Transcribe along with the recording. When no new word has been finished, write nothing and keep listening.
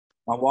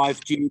My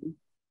wife, Judy,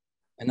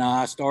 and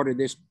I started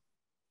this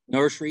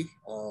nursery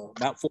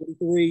about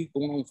 43,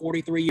 going on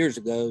 43 years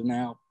ago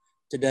now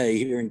today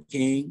here in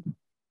King.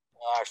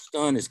 Our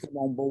son has come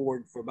on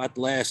board for about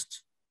the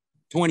last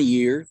 20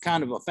 years,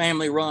 kind of a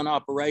family run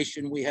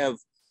operation. We have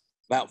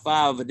about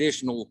 5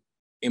 additional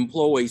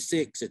employees,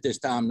 6 at this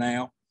time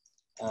now,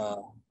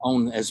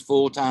 on as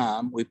full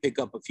time. We pick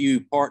up a few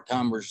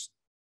part-timers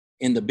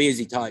in the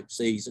busy type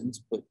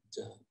seasons, but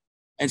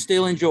and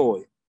still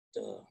enjoy it.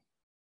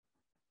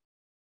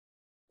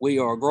 We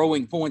are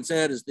growing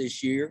poinsettias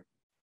this year.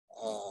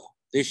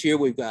 This year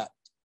we've got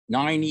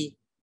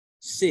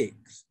 96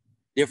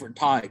 different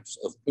types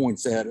of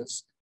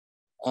poinsettias.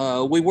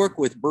 We work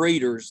with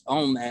breeders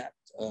on that.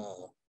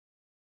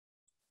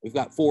 We've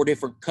got 4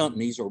 different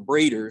companies or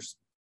breeders.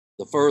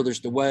 The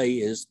furthest away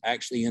is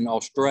actually in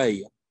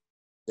Australia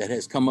that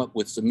has come up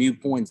with some new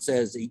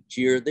poinsettias each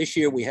year. This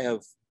year we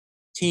have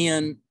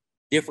 10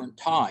 different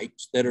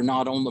types that are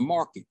not on the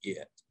market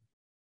yet.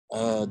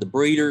 The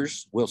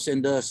breeders will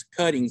send us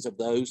cuttings of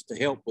those to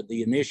help with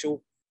the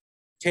initial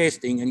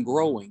testing and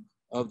growing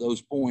of those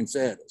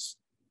poinsettias.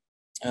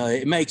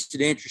 It makes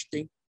it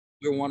interesting.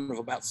 We're one of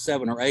about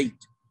 7 or 8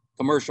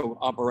 commercial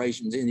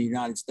operations in the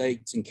United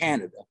States and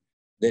Canada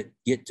that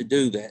get to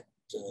do that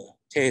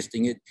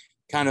testing. It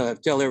kind of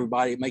tell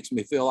everybody, it makes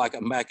me feel like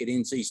I'm back at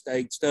NC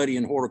State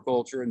studying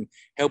horticulture and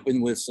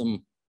helping with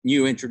some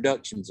new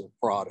introductions of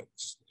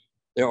products.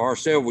 There are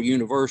several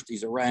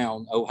universities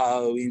around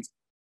Ohio and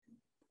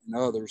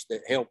others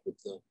that help with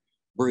the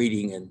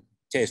breeding and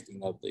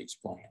testing of these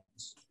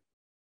plants.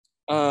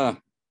 I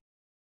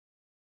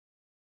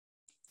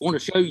want to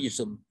show you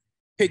some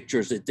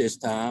pictures at this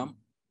time.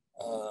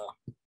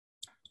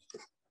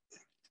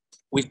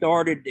 We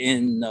started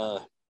in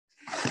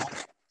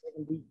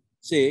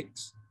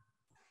 76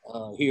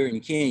 here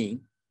in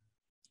King,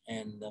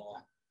 and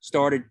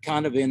started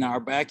kind of in our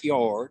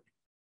backyard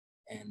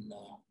and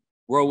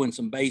growing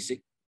some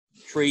basic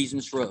trees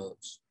and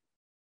shrubs.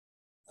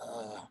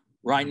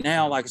 Right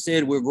now, like I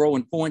said, we're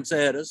growing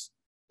poinsettias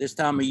this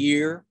time of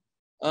year.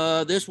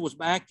 This was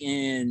back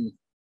in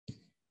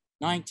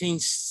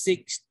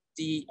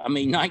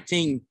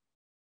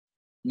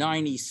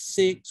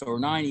 1996 or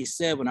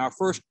 97. Our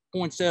first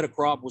poinsettia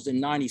crop was in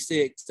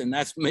 96, and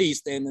that's me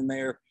standing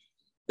there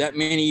that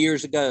many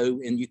years ago.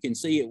 And you can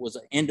see it was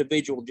an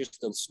individual,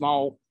 just a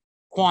small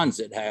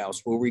Quonset house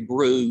where we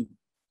grew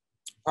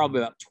probably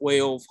about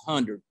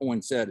 1,200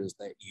 poinsettias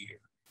that year.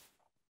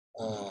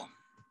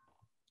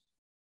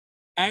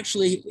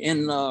 Actually,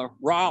 in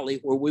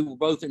Raleigh, where we were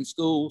both in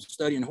school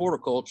studying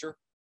horticulture,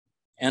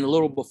 and a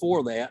little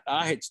before that,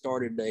 I had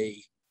started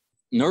a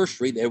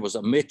nursery. There was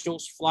a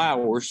Mitchell's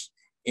Flowers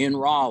in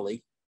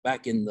Raleigh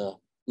back in the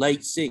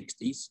late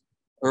 60s,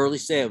 early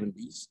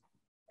 70s.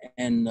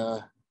 And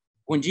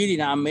when Judy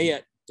and I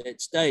met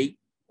at State,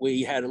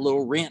 we had a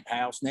little rent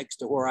house next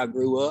to where I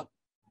grew up.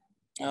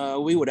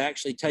 We would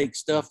actually take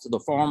stuff to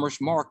the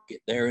farmer's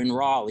market there in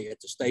Raleigh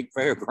at the State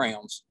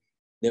Fairgrounds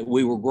that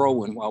we were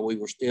growing while we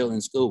were still in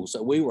school.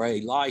 So we were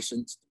a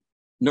licensed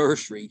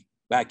nursery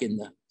back in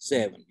the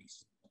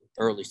 70s,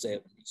 early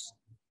 70s.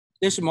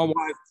 This is my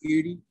wife,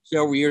 Judy,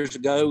 several years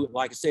ago,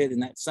 like I said, in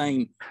that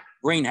same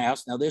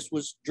greenhouse. Now this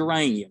was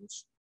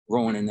geraniums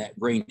growing in that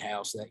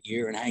greenhouse that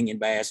year and hanging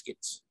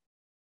baskets.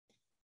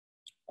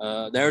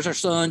 There's our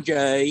son,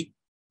 Jay.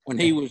 When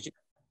he was a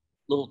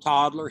little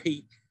toddler,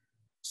 he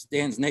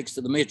stands next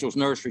to the Mitchell's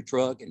nursery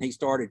truck, and he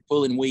started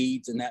pulling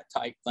weeds and that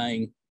type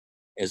thing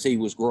as he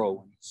was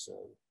growing.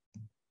 So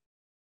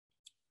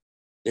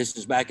this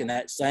is back in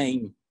that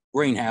same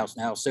greenhouse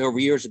now several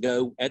years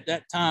ago. At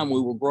that time,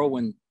 we were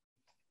growing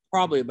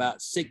probably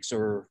about 6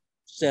 or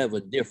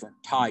 7 different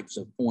types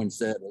of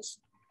poinsettias.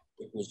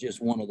 It was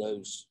just one of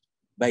those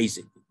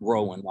basic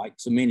growing, like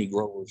so many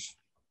growers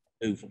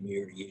do from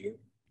year to year.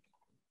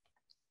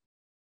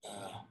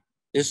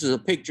 This is a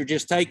picture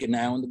just taken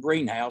now in the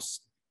greenhouse.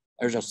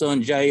 There's our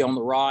son Jay on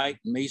the right,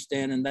 and me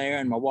standing there,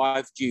 and my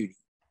wife Judy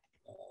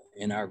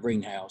in our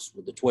greenhouse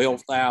with the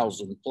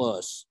 12,000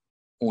 plus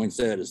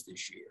poinsettias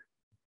this year.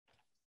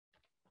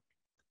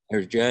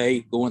 There's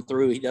Jay going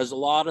through. He does a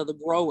lot of the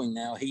growing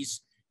now.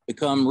 He's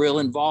become real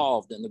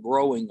involved in the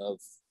growing of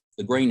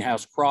the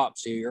greenhouse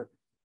crops here.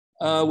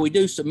 We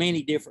do so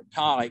many different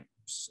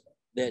types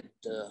that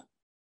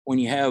when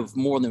you have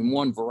more than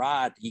one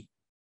variety,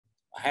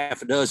 a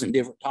half a dozen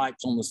different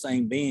types on the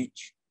same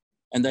bench,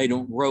 and they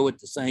don't grow at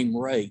the same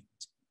rate.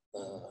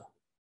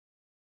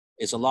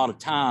 It's a lot of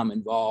time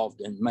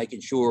involved in making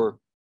sure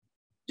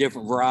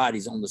different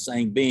varieties on the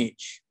same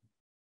bench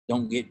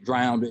don't get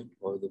drowned,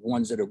 or the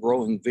ones that are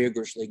growing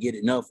vigorously get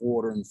enough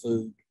water and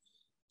food.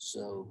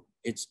 So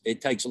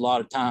it takes a lot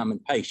of time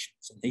and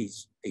patience, and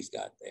he's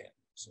got that.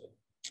 So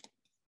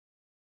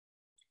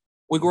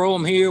we grow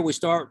them here. We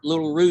start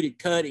little rooted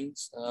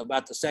cuttings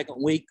about the 2nd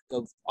week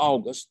of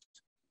August.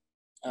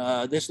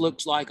 This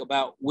looks like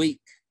about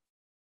week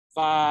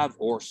 5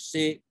 or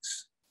 6.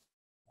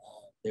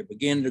 They're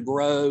beginning to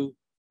grow.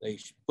 They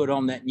put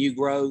on that new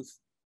growth.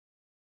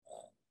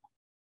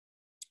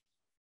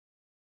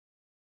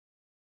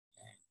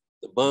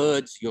 the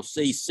buds, you'll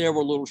see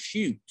several little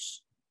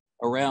shoots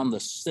around the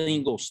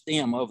single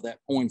stem of that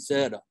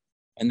poinsettia.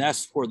 And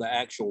that's where the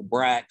actual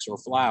bracts or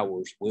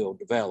flowers will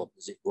develop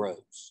as it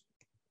grows.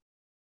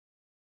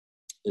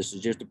 This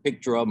is just a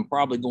picture of them,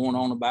 probably going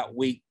on about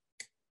week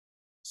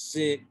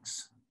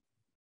 6.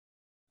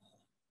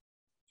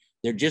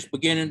 They're just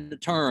beginning to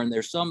turn.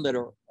 There's some that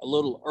are a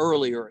little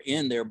earlier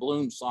in their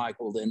bloom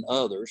cycle than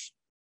others.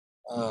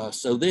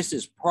 So this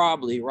is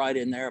probably right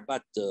in there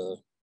about the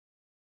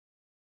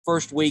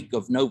first week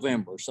of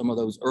November. Some of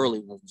those early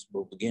ones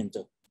will begin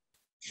to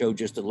show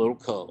just a little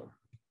color.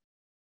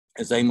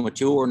 As they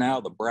mature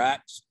now, the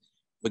bracts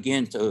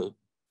begin to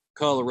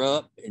color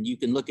up, and you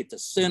can look at the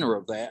center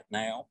of that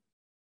now,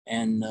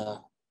 and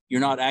you're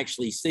not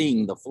actually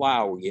seeing the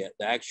flower yet.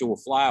 The actual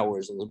flower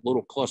is a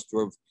little cluster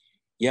of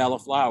yellow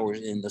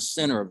flowers in the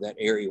center of that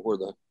area where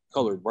the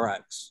colored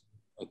bracts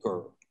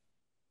occur.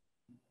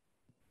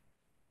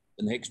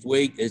 The next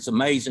week, it's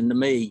amazing to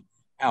me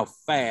how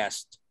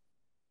fast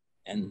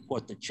and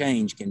what the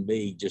change can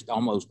be just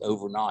almost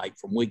overnight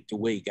from week to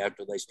week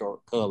after they start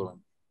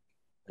coloring.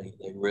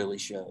 They really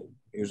show.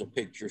 Here's a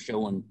picture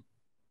showing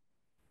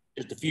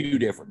just a few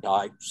different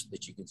types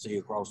that you can see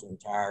across the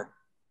entire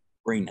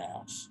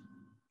greenhouse.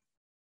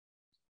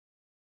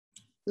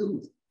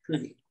 Ooh,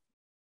 pretty.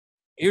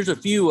 Here's a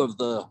few of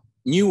the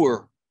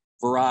newer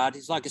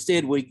varieties. Like I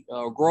said, we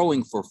are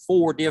growing for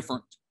 4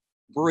 different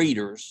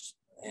breeders,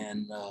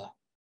 and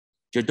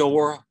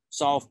Jedora,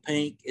 soft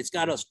pink. It's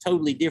got a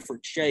totally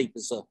different shape.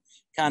 It's a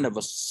kind of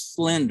a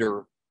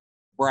slender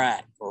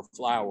bract or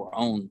flower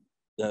on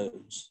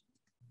those.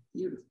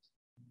 Beautiful.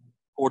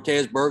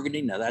 Cortez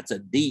burgundy. Now that's a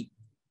deep,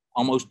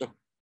 almost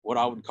what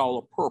I would call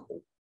a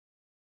purple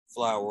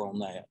flower on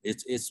that.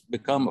 It's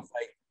become a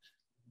favorite.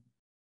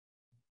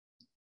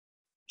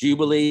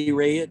 Jubilee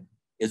red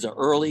is an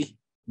early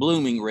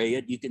blooming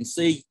red. You can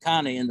see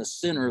kind of in the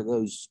center of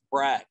those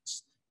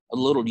bracts a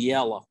little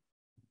yellow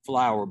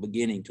flower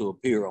beginning to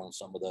appear on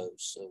some of those.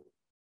 So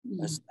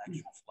that's the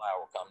actual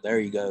flower come. There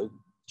you go.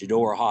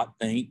 Jedora hot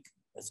pink.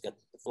 That's got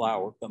the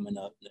flower coming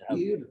up.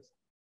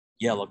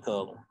 Yellow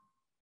color.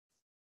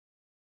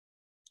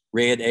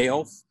 Red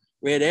elf.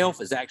 Red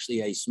elf is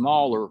actually a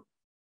smaller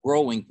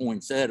growing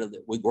poinsettia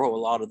that we grow a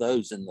lot of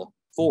those in the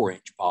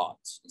 4-inch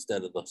pots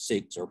instead of the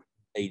 6 or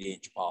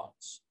 8-inch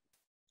pots.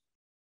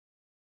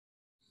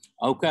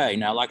 Okay,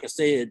 now like I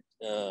said,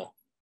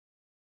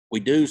 we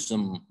do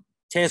some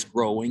test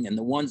growing, and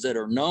the ones that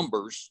are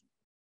numbers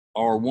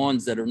are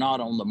ones that are not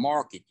on the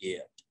market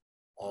yet.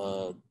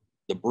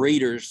 The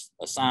breeders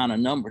assign a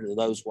number to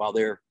those while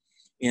they're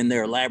in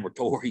their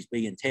laboratories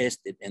being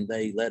tested, and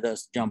they let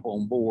us jump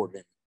on board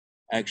and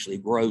actually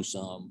grow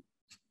some.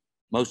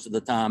 Most of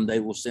the time they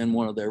will send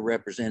one of their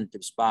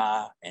representatives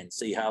by and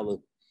see how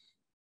the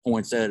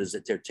poinsettias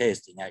that they're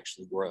testing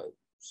actually grow.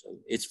 So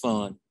it's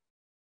fun.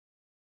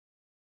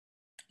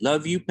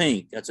 Love You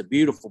Pink. That's a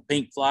beautiful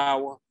pink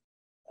flower.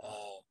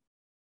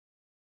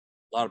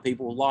 A lot of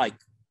people like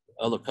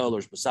other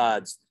colors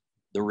besides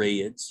the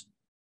reds.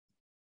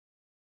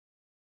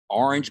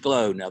 Orange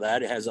Glow. Now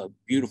that has a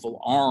beautiful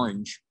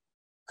orange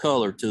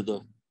color to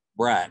the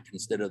bract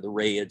instead of the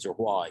reds or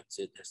whites.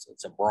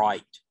 It's a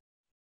bright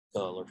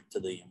color to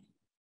them.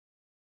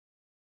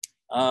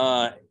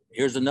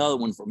 Here's another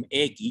one from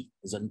Airy,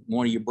 is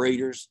one of your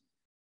breeders,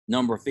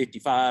 number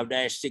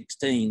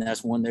 55-16.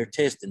 That's one they're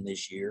testing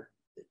this year.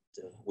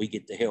 That we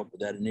get to help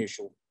with that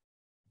initial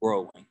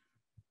growing.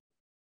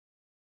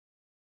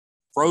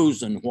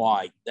 Frozen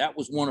White. That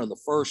was one of the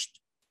first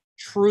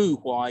true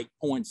white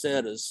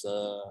poinsettias.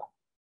 I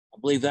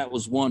believe that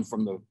was one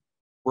from the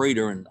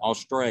breeder in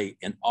Austria.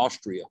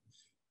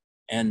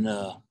 And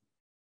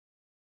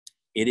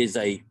it is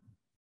a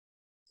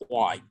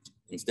white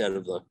instead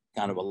of the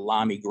kind of a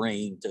limey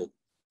green to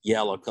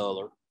yellow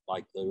color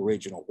like the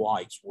original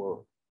whites were.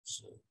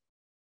 So.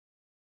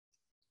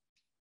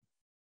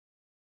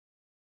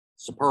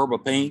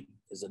 Superba Pink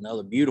is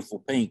another beautiful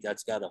pink.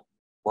 That's got a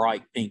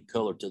bright pink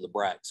color to the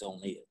bracts on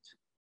it.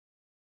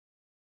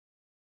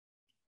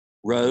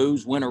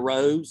 Rose, Winter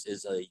Rose,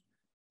 is a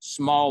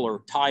smaller,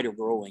 tighter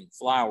growing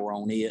flower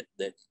on it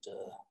that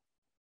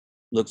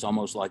looks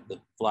almost like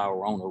the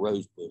flower on a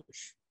rose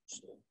bush.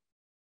 So.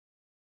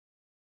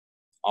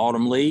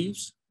 Autumn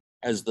Leaves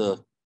has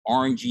the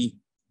orangey,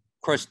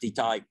 crusty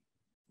type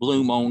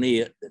bloom on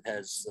it that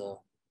has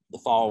the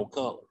fall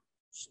color.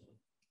 So.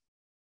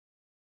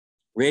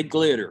 Red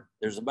Glitter.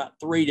 There's about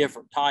 3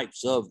 different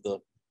types of the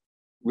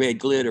red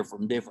glitter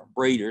from different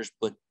breeders,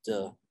 but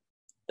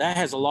that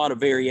has a lot of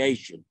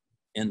variation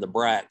in the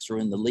bracts or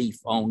in the leaf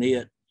on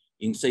it.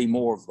 You can see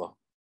more of the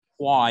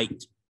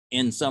white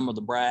in some of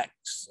the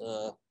bracts.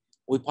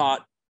 We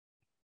pot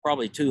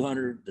probably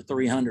 200 to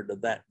 300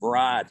 of that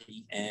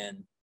variety,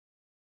 and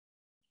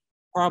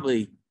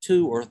probably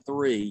 2 or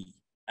 3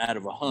 out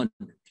of 100,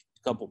 a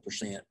couple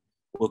percent,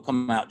 will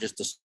come out just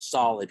a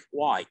solid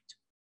white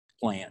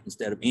plant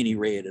instead of any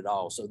red at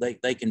all. So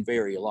they can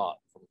vary a lot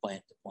from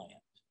plant to plant.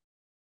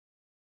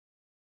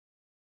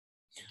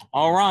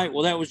 All right,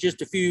 well, that was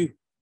just a few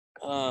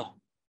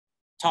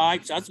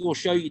types. I was going to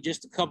show you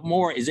just a couple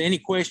more. Is there any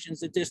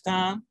questions at this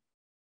time?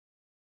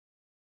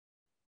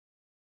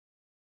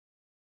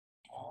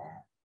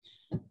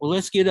 Well,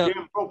 let's get up.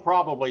 Jim, we'll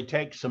probably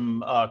take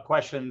some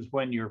questions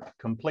when you're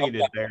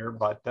completed there,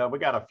 but we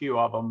got a few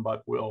of them,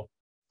 but we'll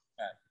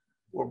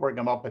bring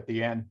them up at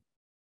the end.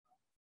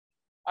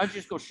 I was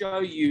just going to show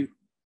you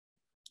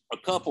a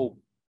couple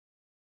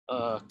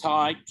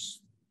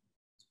types.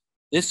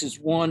 This is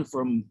one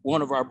from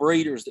one of our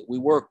breeders that we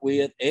work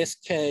with,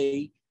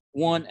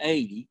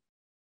 SK180.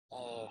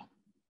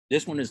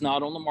 This one is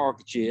not on the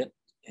market yet,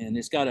 and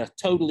it's got a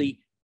totally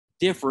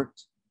different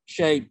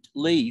shaped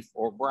leaf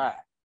or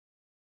bract.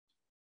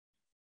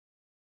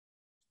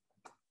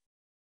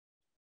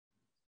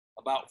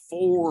 About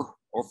 4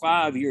 or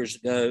 5 years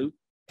ago,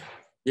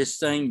 this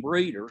same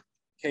breeder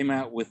came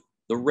out with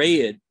the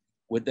red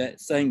with that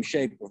same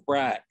shape of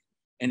bract,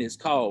 and it's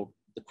called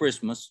the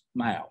Christmas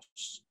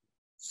mouse.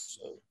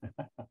 So,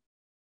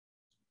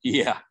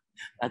 yeah,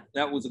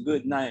 that was a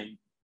good name.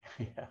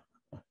 Yeah.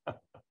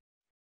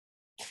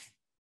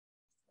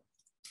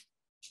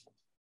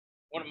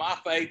 One of my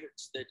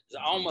favorites that's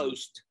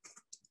almost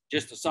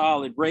just a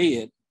solid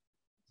red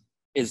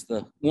is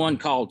the one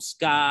called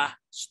Sky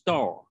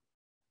Star.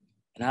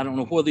 And I don't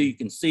know whether you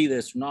can see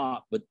this or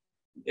not, but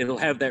it'll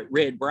have that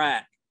red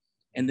bract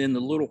and then the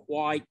little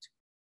white,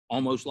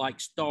 almost like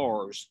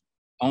stars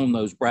on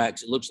those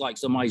bracts. It looks like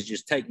somebody's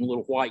just taken a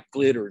little white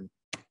glitter and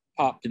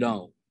popped it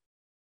on.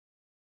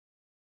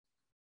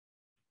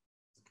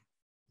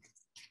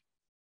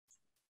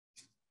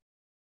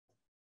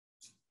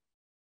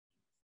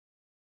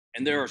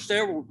 And there are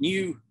several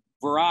new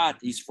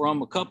varieties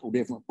from a couple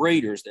different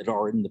breeders that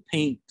are in the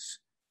pinks,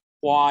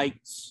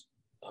 whites,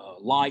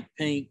 light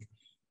pink,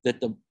 that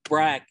the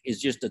bract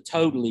is just a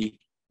totally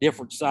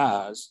different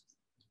size.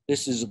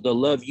 This is the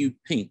Love You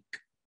Pink.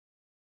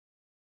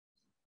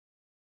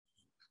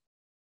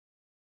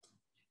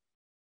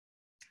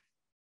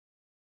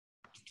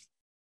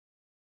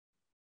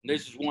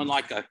 This is one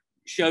like I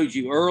showed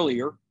you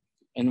earlier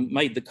and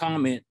made the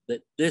comment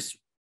that this,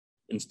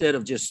 instead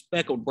of just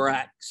speckled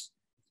bracts,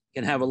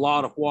 can have a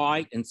lot of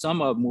white, and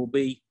some of them will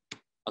be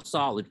a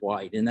solid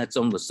white, and that's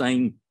on the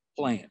same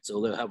plant.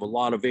 So they'll have a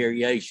lot of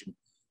variation.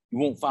 You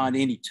won't find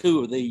any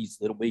two of these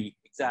that'll be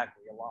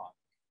exactly alike.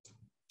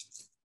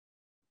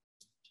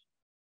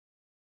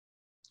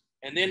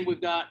 And then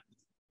we've got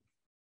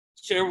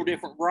several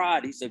different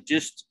varieties of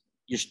just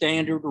your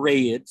standard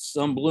reds.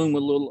 Some bloom a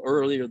little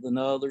earlier than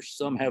others.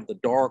 Some have the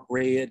dark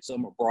red,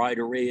 some are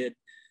brighter red.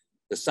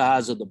 The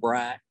size of the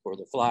bract or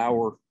the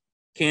flower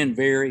can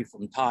vary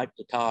from type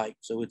to type.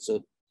 So it's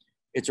a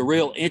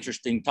real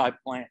interesting type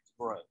plant to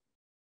grow.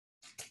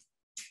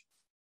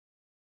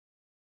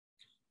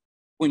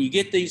 When you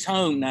get these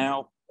home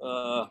now,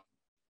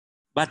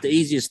 about the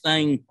easiest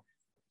thing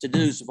to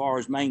do as far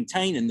as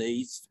maintaining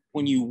these,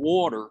 when you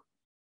water,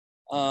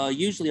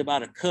 usually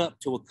about a cup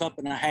to a cup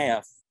and a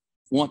half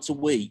once a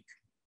week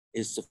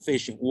is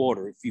sufficient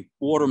water. If you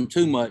water them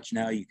too much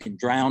now, you can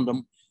drown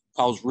them,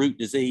 cause root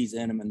disease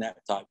in them and that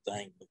type of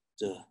thing. But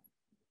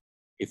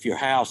if your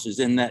house is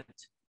in that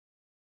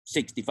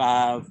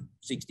 65,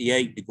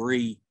 68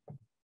 degree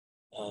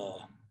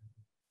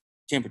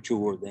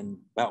temperature, then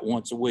about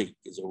once a week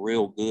is a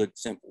real good,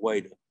 simple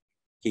way to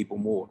keep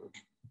them watered.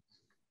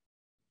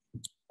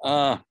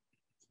 I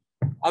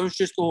was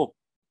just going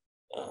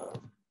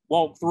to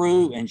walk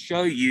through and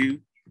show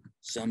you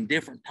some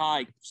different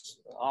types,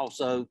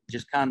 also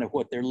just kind of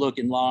what they're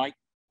looking like.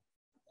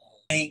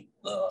 Pink,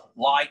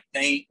 light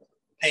pink,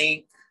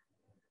 pink,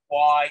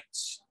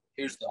 whites.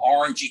 Here's the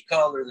orangey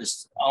color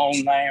that's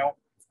on now.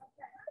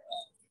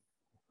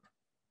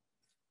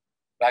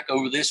 Back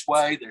over this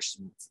way, there's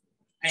some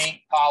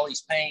pink,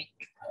 Polly's pink,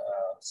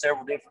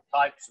 several different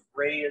types of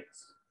reds.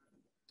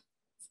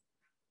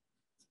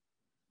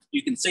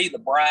 You can see the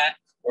bract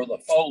or the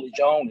foliage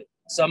on it.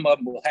 Some of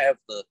them will have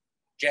the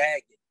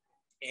jagged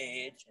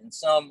edge and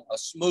some a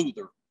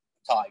smoother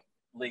type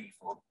leaf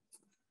or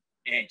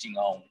edging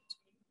on it.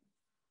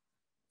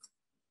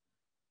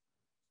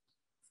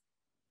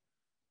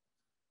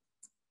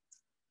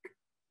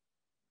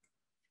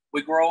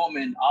 We grow them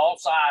in all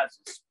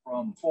sizes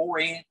from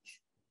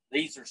 4-inch.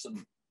 These are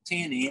some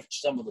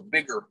 10-inch, some of the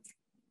bigger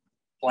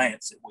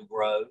plants that we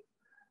grow.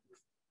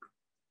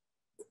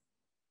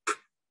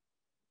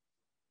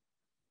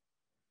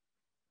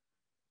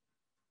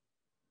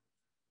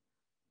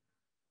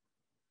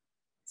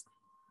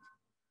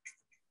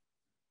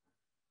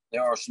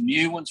 There are some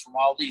new ones from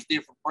all these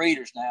different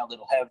breeders now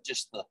that'll have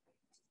just the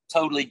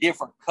totally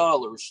different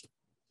colors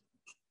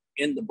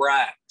in the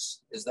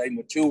bracts. As they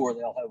mature,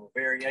 they'll have a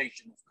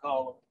variation of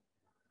color.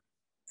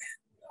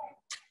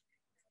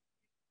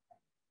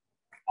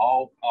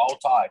 All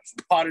types.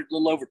 We potted a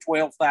little over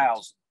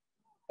 12,000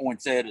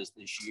 poinsettias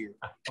this year.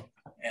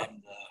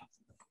 And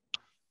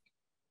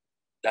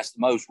that's the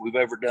most we've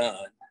ever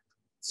done.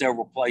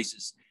 Several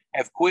places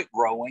have quit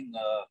growing.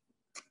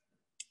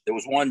 There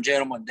was one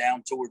gentleman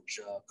down towards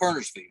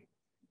Kernersville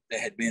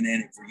that had been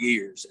in it for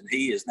years, and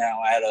he is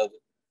now out of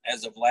it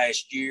as of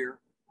last year.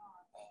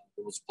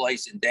 There was a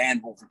place in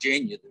Danville,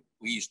 Virginia that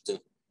we used to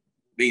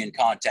be in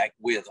contact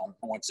with on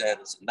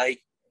poinsettias, and they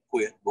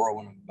quit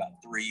growing them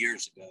about 3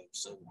 years ago.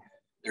 So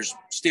there's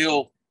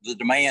still the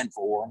demand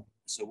for them.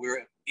 So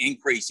we're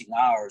increasing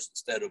ours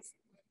instead of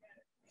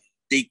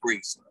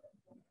decreasing.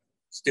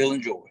 Still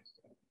enjoy it.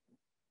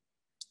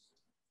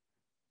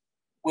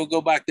 We'll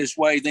go back this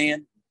way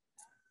then.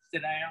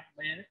 Sit down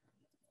a minute.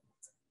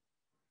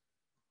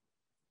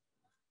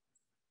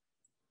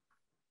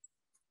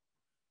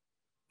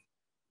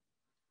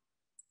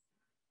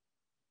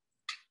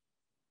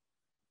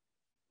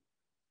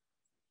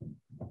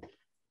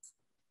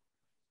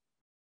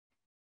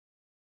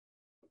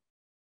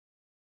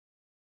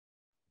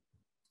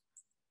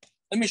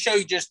 Let me show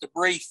you just a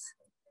brief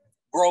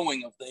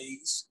growing of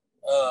these.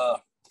 I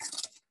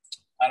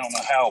don't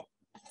know how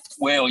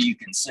well you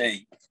can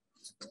see,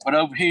 but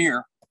over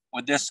here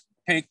with this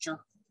picture,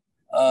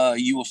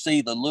 you will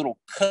see the little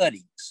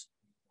cuttings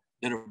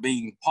that are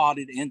being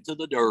potted into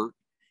the dirt.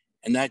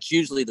 And that's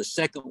usually the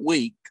second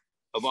week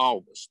of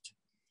August.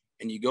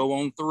 And you go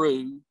on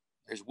through,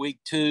 there's week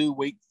 2,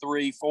 week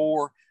 3,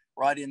 4,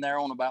 right in there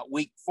on about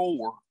week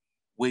 4,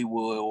 we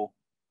will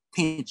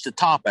pinch the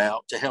top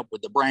out to help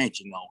with the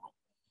branching on them.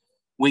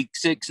 Week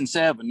 6 and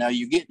 7. Now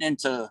you're getting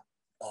into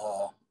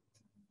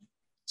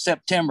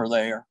September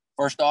there,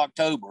 1st of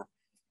October.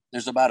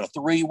 There's about a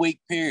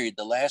 3-week period,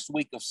 the last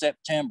week of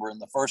September and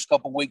the first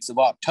couple weeks of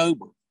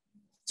October.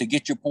 To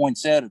get your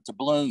poinsettia to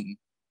bloom,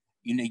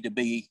 you need to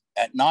be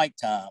at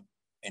nighttime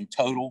in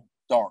total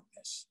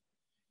darkness.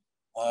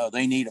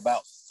 They need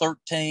about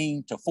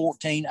 13 to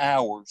 14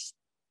 hours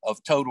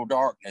of total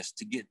darkness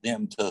to get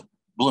them to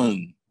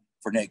bloom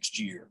for next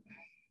year.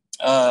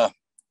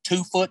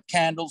 2-foot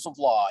candles of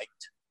light.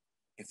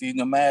 If you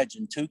can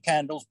imagine 2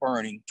 candles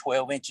burning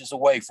 12 inches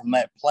away from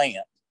that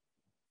plant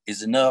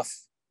is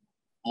enough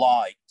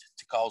light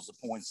to cause the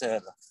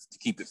poinsettia to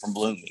keep it from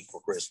blooming for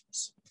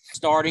Christmas.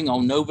 Starting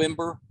on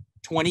November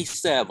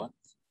 27th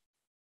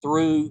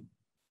through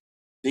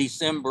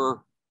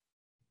December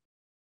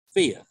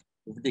 5th,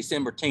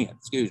 December 10th,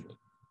 excuse me,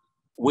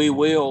 we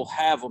will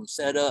have them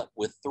set up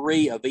with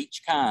 3 of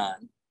each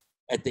kind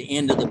at the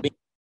end of the bin.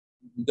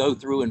 Go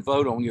through and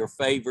vote on your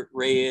favorite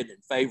red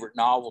and favorite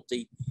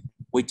novelty.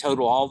 We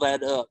total all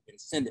that up and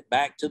send it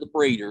back to the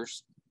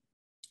breeders.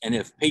 And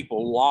if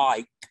people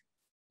like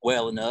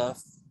well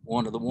enough,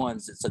 one of the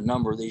ones that's a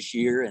number this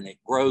year and it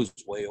grows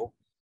well,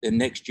 then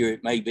next year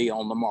it may be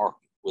on the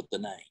market with the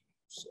name.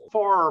 So.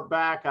 Far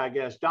back, I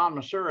guess, Don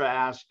Masura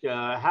asked,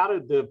 how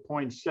did the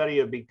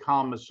poinsettia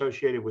become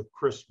associated with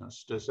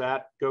Christmas? Does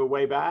that go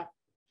way back?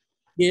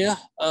 Yeah,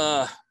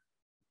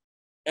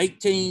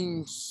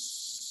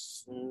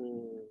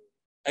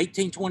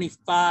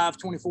 1825,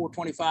 24,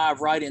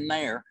 25, right in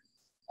there.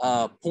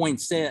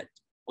 Poinsett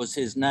was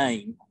his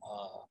name.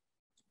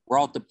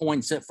 Brought the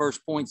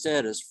first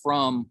poinsettias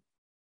from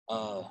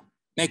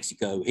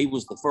Mexico. He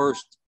was the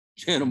first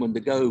gentleman to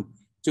go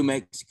to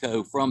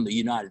Mexico from the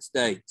United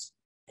States.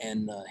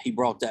 And he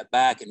brought that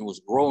back and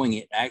was growing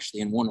it actually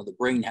in one of the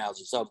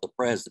greenhouses of the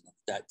president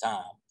at that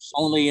time. So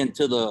only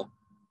into the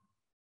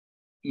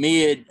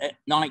mid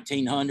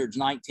 1900s,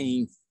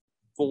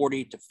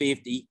 1940 to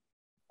 50,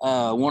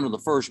 one of the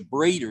first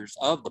breeders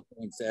of the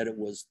poinsettia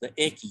was the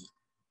Airy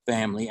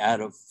family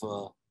out of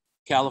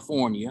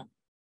California.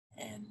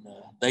 And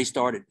they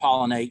started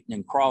pollinating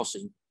and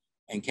crossing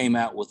and came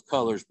out with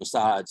colors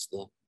besides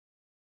the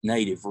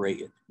native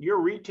red.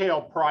 Your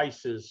retail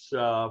prices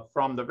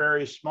from the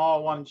very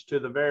small ones to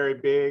the very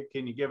big,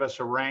 can you give us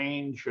a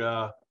range?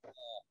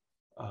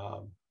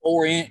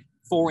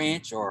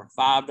 4-inch or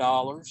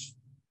 $5,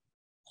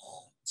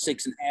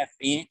 6.5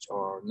 inch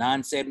or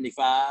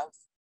 $9.75,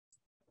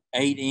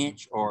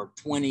 8-inch or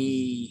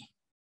 $22,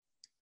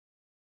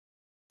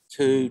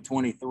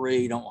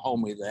 $23. Don't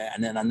hold me to that.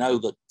 And then I know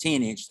the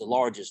 10-inch, the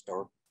largest,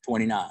 are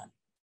 $29.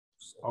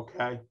 So.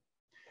 Okay.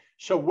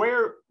 So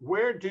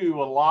where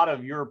do a lot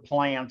of your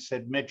plants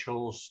at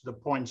Mitchell's, the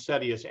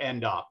poinsettias,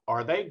 end up?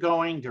 Are they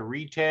going to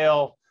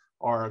retail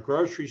or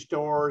grocery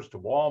stores, to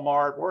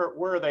Walmart?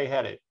 Where are they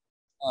headed?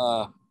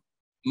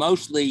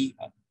 Mostly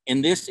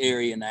in this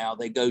area now,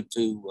 they go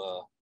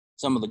to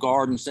some of the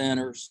garden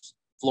centers,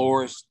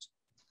 florists,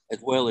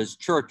 as well as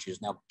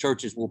churches. Now,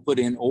 churches will put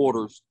in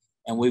orders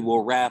and we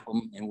will wrap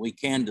them and we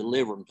can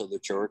deliver them to the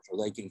church, or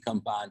they can come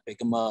by and pick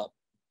them up.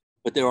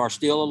 But there are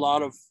still a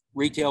lot of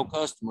retail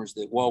customers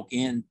that walk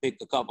in, pick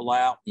a couple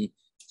out, and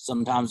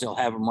sometimes they'll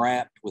have them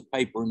wrapped with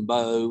paper and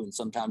bow, and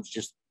sometimes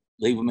just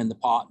leave them in the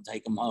pot and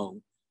take them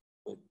home.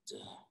 But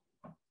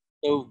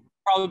so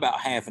probably about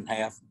half and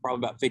half,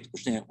 probably about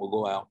 50% will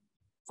go out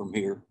from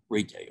here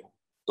retail.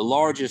 The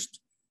largest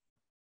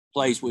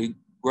place we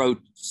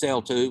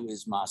sell to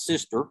is my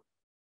sister,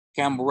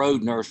 Campbell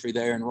Road Nursery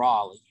there in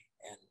Raleigh.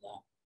 And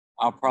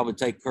I'll probably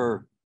take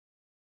her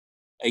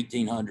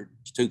 1,800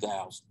 to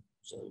 2,000.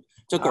 So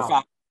took her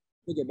about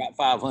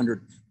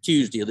 500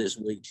 Tuesday of this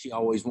week. She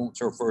always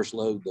wants her first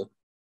load the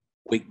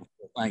week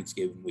before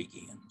Thanksgiving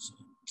weekend. So.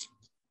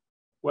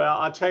 Well,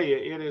 I'll tell you,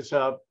 it is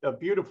a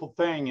beautiful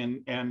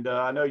thing. And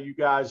I know you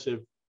guys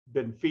have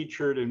been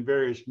featured in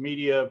various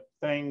media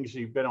things.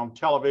 You've been on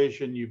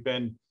television. You've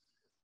been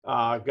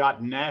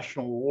gotten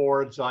national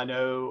awards, I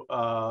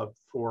know,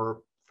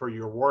 for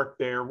your work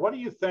there. What do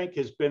you think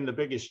has been the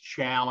biggest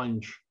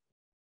challenge?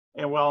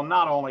 And well,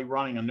 not only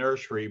running a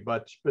nursery,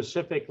 but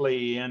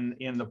specifically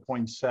in the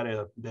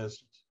poinsettia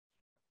business.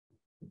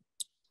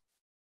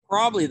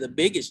 Probably the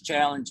biggest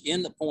challenge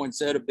in the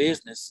poinsettia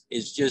business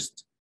is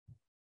just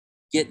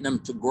getting them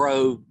to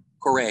grow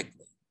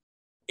correctly.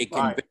 It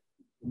can vary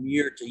from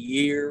year to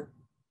year.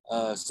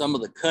 Some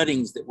of the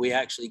cuttings that we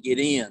actually get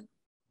in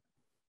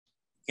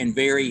can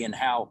vary in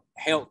how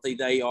healthy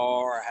they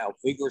are, how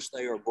vigorous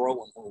they are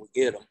growing when we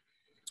get them.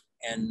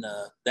 And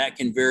that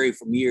can vary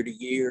from year to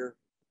year.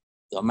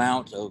 The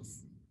amount of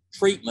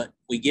treatment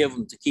we give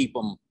them to keep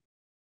them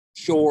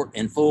short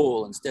and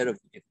full, instead of,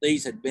 if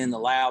these had been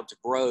allowed to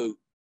grow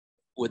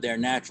with their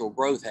natural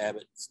growth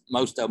habits,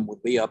 most of them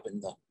would be up in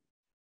the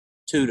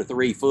 2 to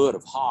 3 foot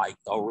of height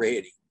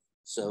already.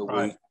 So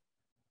we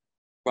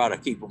try to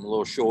keep them a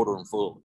little shorter and full.